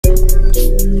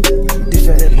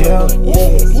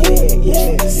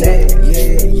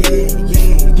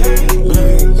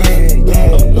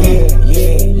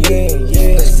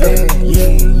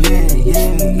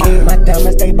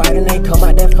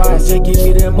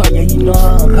you know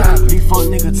how I'm hot. These fuck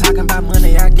niggas talking about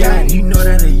money, I got it. You know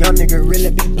that a young nigga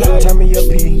really be blind. Turn me up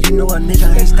here, you know a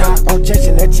nigga ain't stop. I'm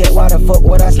chasing that check, why the fuck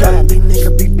would I stop? These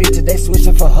niggas be bitches, they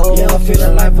switching for hoes. Yeah, I'm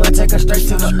feeling like boy, take her straight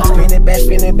to the O.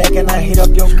 Spin it back, and I hit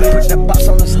up your clip. Put the box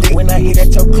on the stick when I hit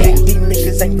at your click. These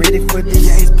niggas ain't ready for this.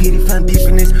 Yeah, it's pity fun deep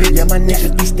in this bitch. Yeah, my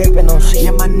niggas be stepping on shit.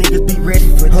 Yeah, my niggas be ready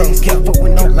for this. Can't fuck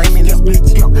with no lame in this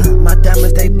bitch. My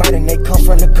diamonds, they biting, they come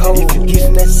from the cold. If you get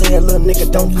in that cell, little nigga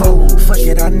don't fold. Fuck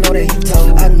it, I know that he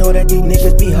told. I know that these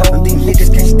niggas be hoes. These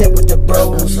niggas can't step with the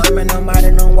bros. Slamming, I'm out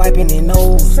and I'm wiping their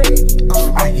nose.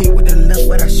 I hit with the left,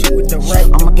 but I shoot with the right.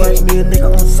 I'ma catch me a nigga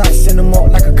on sight, send him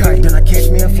up like a kite. Then I catch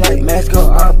me a flight. Mask up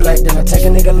all black, then I take a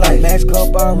nigga light. Mask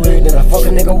up all red, then I fuck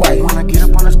a nigga white. When I get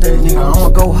up on the stage, nigga, I'ma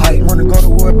go hype. Wanna go to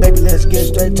war, baby, let's get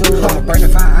straight to it. I'ma burn the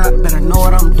fire hot, but I know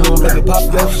what I'm doing. Baby, pop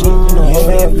your shit, you know I'm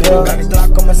in feel. Got this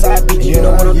Glock on my side, bitch, you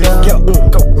know what I'm doing. Yo,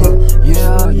 go, yeah.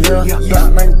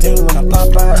 Block 19 when I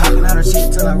pop out. Talking out of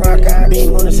shit till I rock out.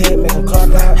 Beam on his head, make him clock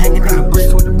out. Hanging in the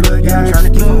bricks with the blood, yeah.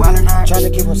 Tryna keep him wildin' out.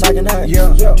 Tryna keep him psyching out,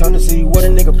 yeah. Tryna see what a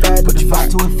nigga fly. Put your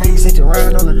fight to his face, hit your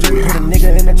round on the tree. Put a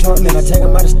nigga in the trunk, then I take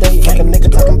him out of state. Like a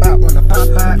nigga talking about when I pop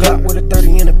out. Glock with a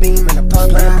 30 in the beam and a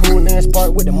pop out. Cool and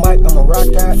spark with the mic, I'ma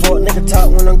rock out. Fuck nigga talk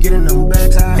when I'm getting them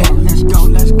bags out.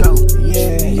 Let's go.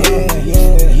 Yeah.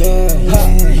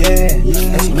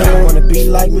 They wanna be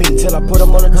like me till I put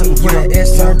them on the team. Yeah,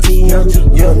 SRT, young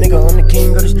nigga on the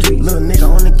king of the street. Little nigga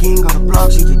on the king of the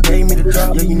block. She just gave me the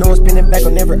drop. Yeah, you know I'm spinning back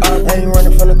on every op. I ain't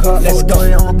running from the car. Let's go.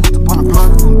 I'ma put up on the block.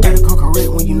 Get a cook correct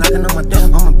when you knocking on my door.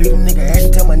 I'ma beat a nigga ass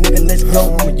and tell my nigga let's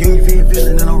go. I'm a union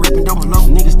feeling and I'm ripping double low.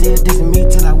 Niggas still dissing me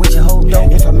till I wet your whole dough.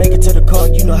 If I make it to the car,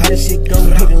 you know how this shit go.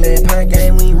 Hit the lead pound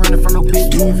game, we ain't running from no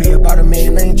bitch. Union about a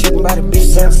man, I ain't tripping by the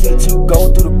bitch. Sunset